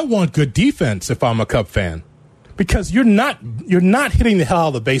 I want good defense if I'm a Cub fan. Because you're not hitting the hell out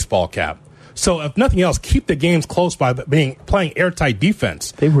of the baseball, Cap. So if nothing else, keep the games close by playing airtight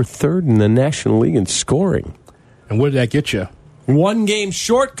defense. They were third in the National League in scoring. And what did that get you? 1 game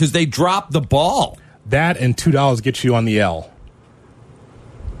short because they dropped the ball. That and $2 get you on the L.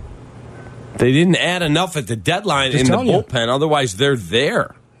 They didn't add enough at the deadline in the bullpen. Otherwise, they're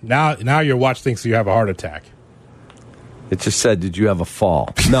there. Now your watch thinks you have a heart attack. It just said, did you have a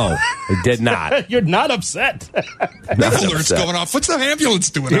fall? No, it did not. You're not upset. Alert's going off. What's the ambulance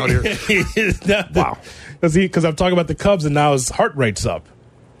doing out here? Wow. Because I'm talking about the Cubs and now his heart rate's up.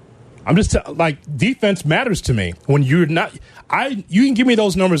 I'm just defense matters to me. When you're not, you can give me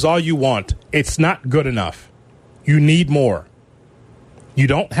those numbers all you want. It's not good enough. You need more. You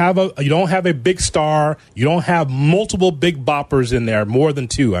don't have a big star. You don't have multiple big boppers in there, more than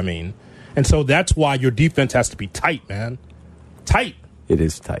 2, I mean. And so that's why your defense has to be tight, man. Tight. It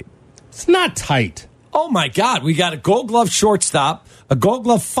is tight. It's not tight. Oh, my God. We got a Gold Glove shortstop, a Gold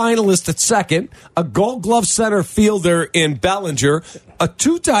Glove finalist at second, a Gold Glove center fielder in Bellinger, a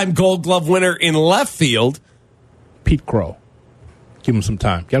 2-time Gold Glove winner in left field. Pete Crow. Give him some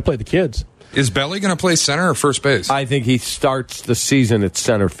time. Got to play the kids. Is Belly going to play center or first base? I think he starts the season at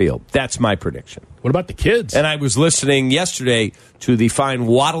center field. That's my prediction. What about the kids? And I was listening yesterday to the fine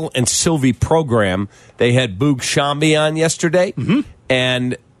Waddle and Sylvie program. They had Boog Shambi on yesterday,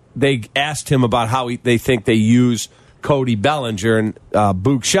 and they asked him about how they think they use Cody Bellinger, and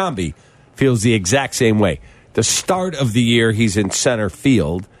Boog Shambi feels the exact same way. The start of the year, he's in center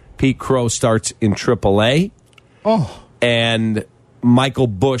field. Pete Crow starts in AAA. Oh. And Michael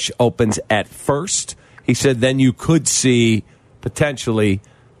Bush opens at first. He said then you could see potentially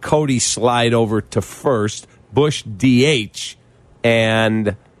Cody slide over to first, Bush DH,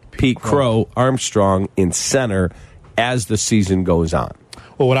 and Pete Crow Armstrong in center as the season goes on.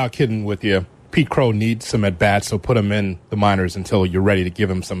 Well, without kidding with you, Pete Crow needs some at-bats, so put him in the minors until you're ready to give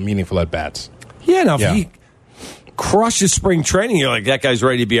him some meaningful at-bats. Yeah, if he crushes spring training, you're like, that guy's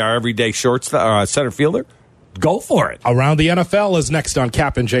ready to be our everyday center fielder. Go for it. Around the NFL is next on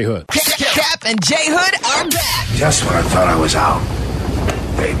Kap and J Hood. Kap and J Hood are back. Just when I thought I was out,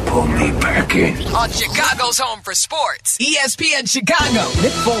 They pull me back in. On Chicago's home for sports, ESPN Chicago.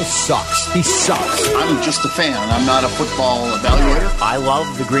 Nick Foles sucks. He sucks. I'm just a fan. I'm not a football evaluator. I love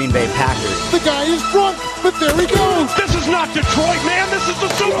the Green Bay Packers. The guy is drunk, but there he goes. This is not Detroit, man. This is the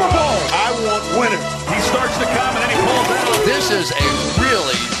Super Bowl. I want winners. He starts to come and then he pulls out. This is a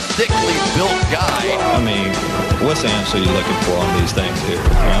really thickly built guy. I mean, what's the answer you're looking for on these things here?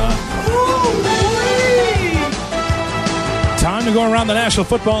 Time to go around the National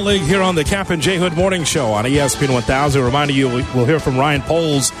Football League here on the Kap and J Hood Morning Show on ESPN 1000. Reminding you, we'll hear from Ryan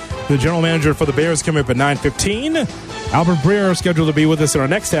Poles, the general manager for the Bears, coming up at 9:15. Albert Breer scheduled to be with us in our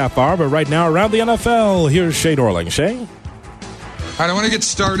next half hour, but right now around the NFL, here's Shay Dorling. Shay? All right, I want to get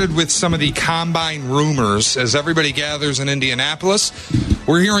started with some of the combine rumors as everybody gathers in Indianapolis.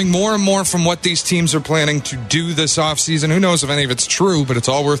 We're hearing more and more from what these teams are planning to do this offseason. Who knows if any of it's true, but it's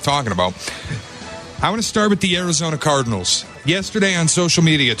all worth talking about. I want to start with the Arizona Cardinals. Yesterday on social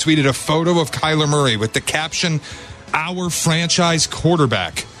media, tweeted a photo of Kyler Murray with the caption, "Our franchise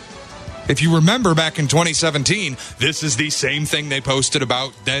quarterback." If you remember back in 2017, this is the same thing they posted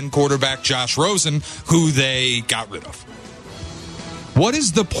about then quarterback Josh Rosen, who they got rid of. What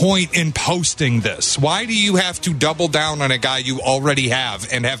is the point in posting this? Why do you have to double down on a guy you already have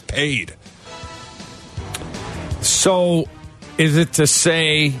and have paid? So, is it to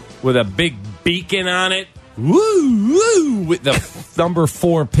say with a big beacon on it, woo, woo, with the number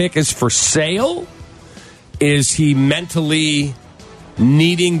 4 pick is for sale? Is he mentally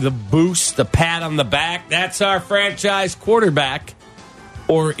needing the boost, the pat on the back? That's our franchise quarterback.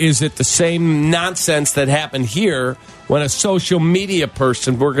 Or is it the same nonsense that happened here when a social media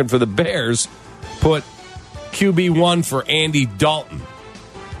person working for the Bears put QB1 for Andy Dalton?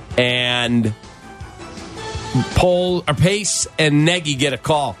 And Pace and Nagy get a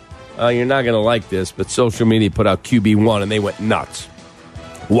call. You're not going to like this, but social media put out QB1 and they went nuts.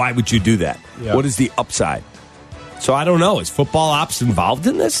 Why would you do that? Yeah. What is the upside? So I don't know. Is football ops involved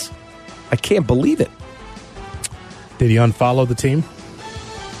in this? I can't believe it. Did he unfollow the team?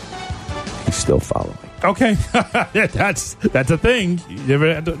 He's still following. Okay. that's a thing. You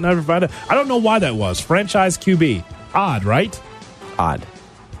never find out. I don't know why that was. Franchise QB. Odd, right? Odd.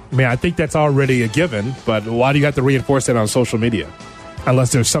 I mean, I think that's already a given, but why do you have to reinforce that on social media?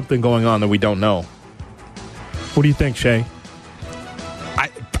 Unless there's something going on that we don't know. What do you think, Shay?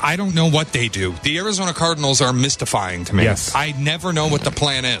 I don't know what they do. The Arizona Cardinals are mystifying to me. Yes. I never know what the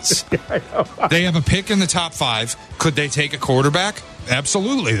plan is. They have a pick in the top 5. Could they take a quarterback?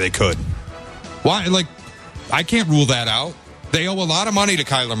 Absolutely, they could. Why? I can't rule that out. They owe a lot of money to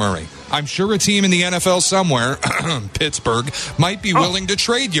Kyler Murray. I'm sure a team in the NFL somewhere, Pittsburgh, might be willing to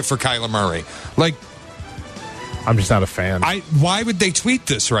trade you for Kyler Murray. I'm just not a fan. Why would they tweet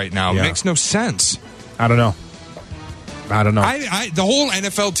this right now? Yeah. It makes no sense. I don't know. The whole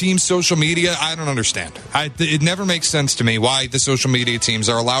NFL team's social media, I don't understand. It never makes sense to me why the social media teams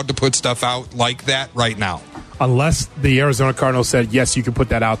are allowed to put stuff out like that right now. Unless the Arizona Cardinals said, yes, you can put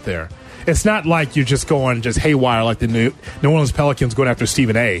that out there. It's not like you're just going haywire like the New Orleans Pelicans going after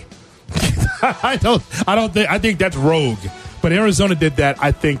Stephen A. I think that's rogue. But Arizona did that,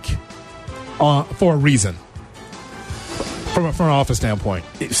 I think, for a reason. From an office standpoint.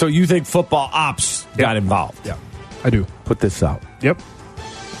 So you think football ops got involved? Yeah, I do. Put this out. Yep.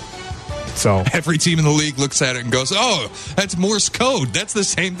 So every team in the league looks at it and goes, "Oh, that's Morse code. That's the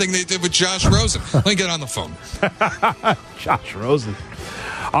same thing they did with Josh Rosen." Let me get on the phone. Josh Rosen.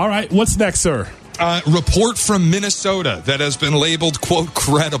 All right, what's next, sir? Report from Minnesota that has been labeled, quote,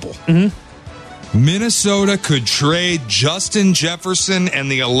 credible. Mm-hmm. Minnesota could trade Justin Jefferson and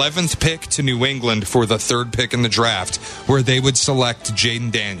the 11th pick to New England for the 3rd pick in the draft, where they would select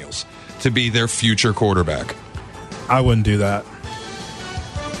Jaden Daniels to be their future quarterback. I wouldn't do that.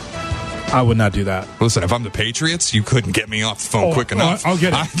 I would not do that. Listen, if I'm the Patriots, you couldn't get me off the phone quick enough. I'll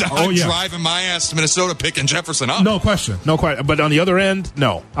get it. I'm driving my ass to Minnesota picking Jefferson up. No question. But on the other end,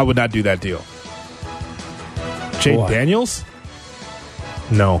 no, I would not do that deal. Jaden Daniels?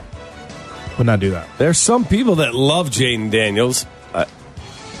 No. Would not do that. There's some people that love Jaden Daniels.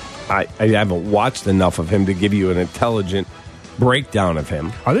 I haven't watched enough of him to give you an intelligent breakdown of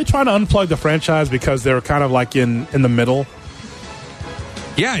him. Are they trying to unplug the franchise because they're kind of like in the middle?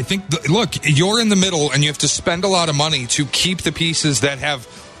 Yeah, I think, look, you're in the middle and you have to spend a lot of money to keep the pieces that have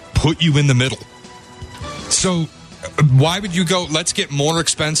put you in the middle. So why would you go, let's get more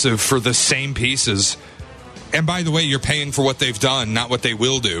expensive for the same pieces? And by the way, you're paying for what they've done, not what they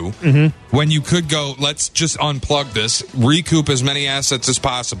will do. Mm-hmm. When you could go, let's just unplug this, recoup as many assets as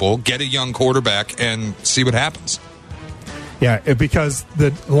possible, get a young quarterback, and see what happens. Yeah, because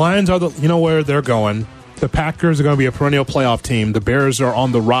the Lions are where they're going. The Packers are going to be a perennial playoff team. The Bears are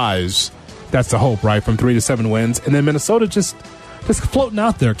on the rise. That's the hope, right? From 3 to 7 wins. And then Minnesota just floating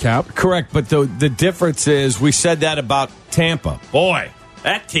out there, Cap. Correct, but the difference is we said that about Tampa. Boy,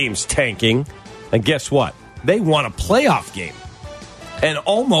 that team's tanking. And guess what? They won a playoff game and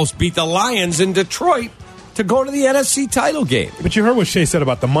almost beat the Lions in Detroit to go to the NFC title game. But you heard what Shea said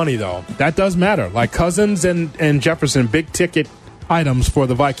about the money, though. That does matter. Like Cousins and Jefferson, big-ticket items for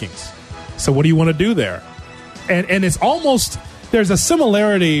the Vikings. So what do you want to do there? And it's almost, there's a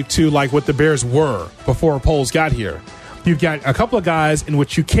similarity to like what the Bears were before Poles got here. You've got a couple of guys in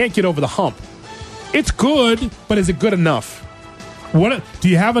which you can't get over the hump. It's good, but is it good enough? Do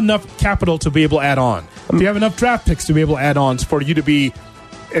you have enough capital to be able to add on? Do you have enough draft picks to be able to add on for you to be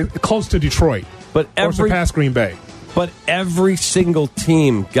close to Detroit or surpass Green Bay? But every single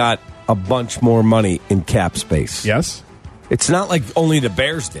team got a bunch more money in cap space. Yes. It's not like only the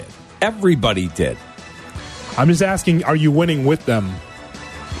Bears did. Everybody did. I'm just asking, are you winning with them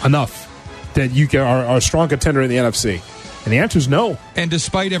enough that you are a strong contender in the NFC? And the answer is no. And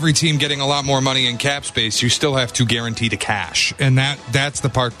despite every team getting a lot more money in cap space, you still have to guarantee the cash. And that's the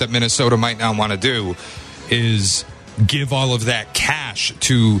part that Minnesota might not want to do, is give all of that cash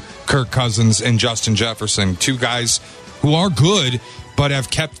to Kirk Cousins and Justin Jefferson, two guys who are good, but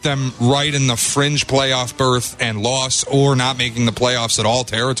have kept them right in the fringe playoff berth and loss or not making the playoffs at all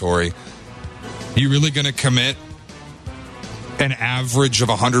territory. You really going to commit an average of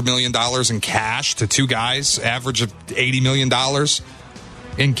 $100 million in cash to two guys, average of $80 million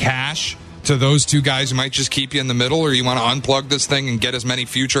in cash to those two guys who might just keep you in the middle, or you want to unplug this thing and get as many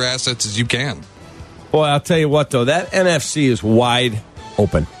future assets as you can? Boy, I'll tell you what, though, that NFC is wide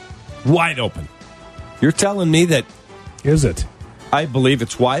open. Wide open. You're telling me that... Is it? I believe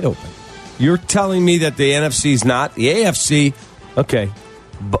it's wide open. You're telling me that the NFC's not? The AFC, okay.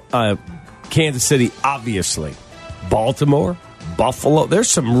 Kansas City, obviously. Baltimore, Buffalo. There's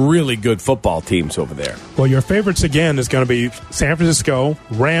some really good football teams over there. Well, your favorites again is going to be San Francisco.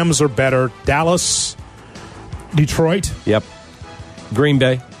 Rams are better. Dallas, Detroit. Yep. Green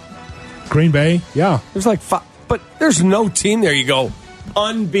Bay. Green Bay, yeah. There's like five, but there's no team there you go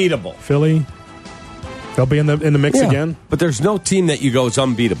unbeatable. Philly. They'll be in the mix again. But there's no team that you go is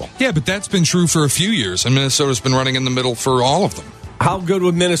unbeatable. Yeah, but that's been true for a few years, and Minnesota's been running in the middle for all of them. How good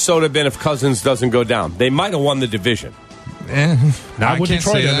would Minnesota have been if Cousins doesn't go down? They might have won the division. Not with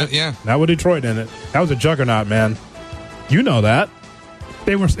Detroit in it. Yeah. Not with Detroit in it. That was a juggernaut, man. You know that.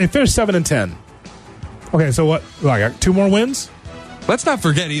 They finished 7-10. Okay, so what? Like 2 more wins? Let's not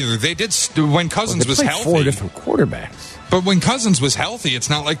forget either. They did when Cousins was healthy. 4 different quarterbacks. But when Cousins was healthy, it's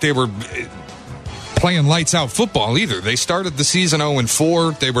not like they were playing lights out football either. They started the season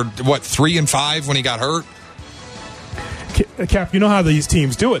 0-4. They were 3-5 when he got hurt. Cap, you know how these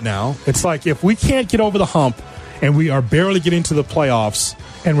teams do it now. It's like if we can't get over the hump and we are barely getting to the playoffs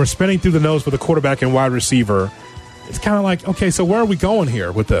and we're spinning through the nose with a quarterback and wide receiver, it's kind of like, okay, so where are we going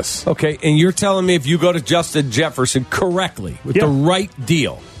here with this? Okay, and you're telling me if you go to Justin Jefferson correctly with the right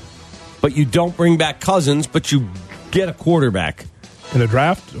deal, but you don't bring back Cousins, but you get a quarterback. In the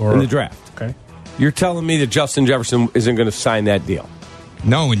draft? In the draft. Okay. You're telling me that Justin Jefferson isn't going to sign that deal?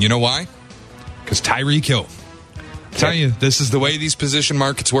 No, and you know why? Because Tyreek Hill. Tell you, this is the way these position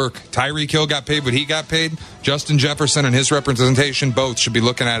markets work. Tyreek Hill got paid what he got paid. Justin Jefferson and his representation both should be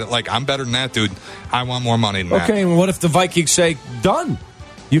looking at it like, I'm better than that, dude. I want more money than that. Okay, and what if the Vikings say, done?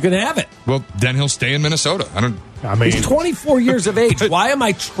 You can have it. Well, then he'll stay in Minnesota. I mean, he's 24 years of age. Why am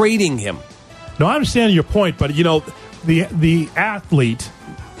I trading him? No, I understand your point, but, you know, the athlete,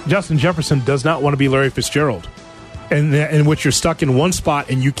 Justin Jefferson, does not want to be Larry Fitzgerald, in which you're stuck in one spot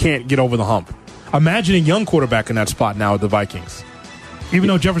and you can't get over the hump. Imagine a young quarterback in that spot now with the Vikings. Even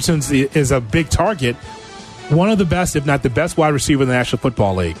though Jefferson is a big target, one of the best, if not the best wide receiver in the National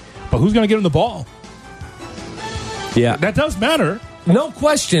Football League. But who's going to get him the ball? Yeah. That does matter. No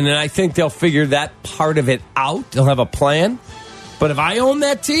question, and I think they'll figure that part of it out. They'll have a plan. But if I own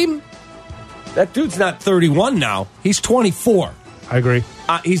that team, that dude's not 31 now. He's 24. I agree.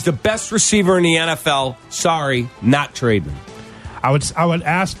 He's the best receiver in the NFL. Sorry, not trading. I would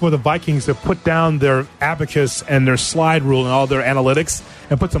ask for the Vikings to put down their abacus and their slide rule and all their analytics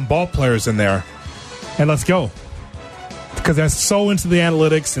and put some ball players in there. And let's go. Because they're so into the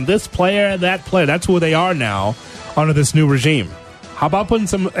analytics and this player, that player. That's who they are now under this new regime. How about putting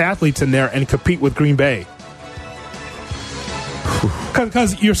some athletes in there and compete with Green Bay?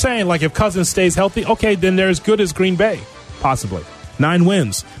 Because you're saying, like, if Cousins stays healthy, okay, then they're as good as Green Bay, possibly. 9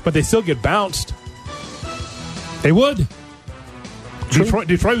 wins. But they still get bounced. They would.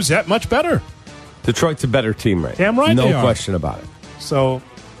 Detroit was that much better. Detroit's a better team, right? Damn right no they are. Question about it. So,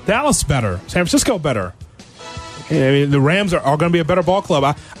 Dallas better. San Francisco better. I mean, the Rams are going to be a better ball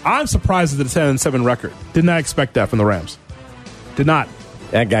club. I'm surprised at the 10-7 record. Did not expect that from the Rams. Did not.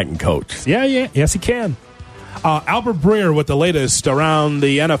 That guy can coach. Yeah. Yes, he can. Albert Breer with the latest around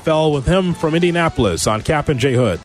the NFL with him from Indianapolis on Kap and J Hood.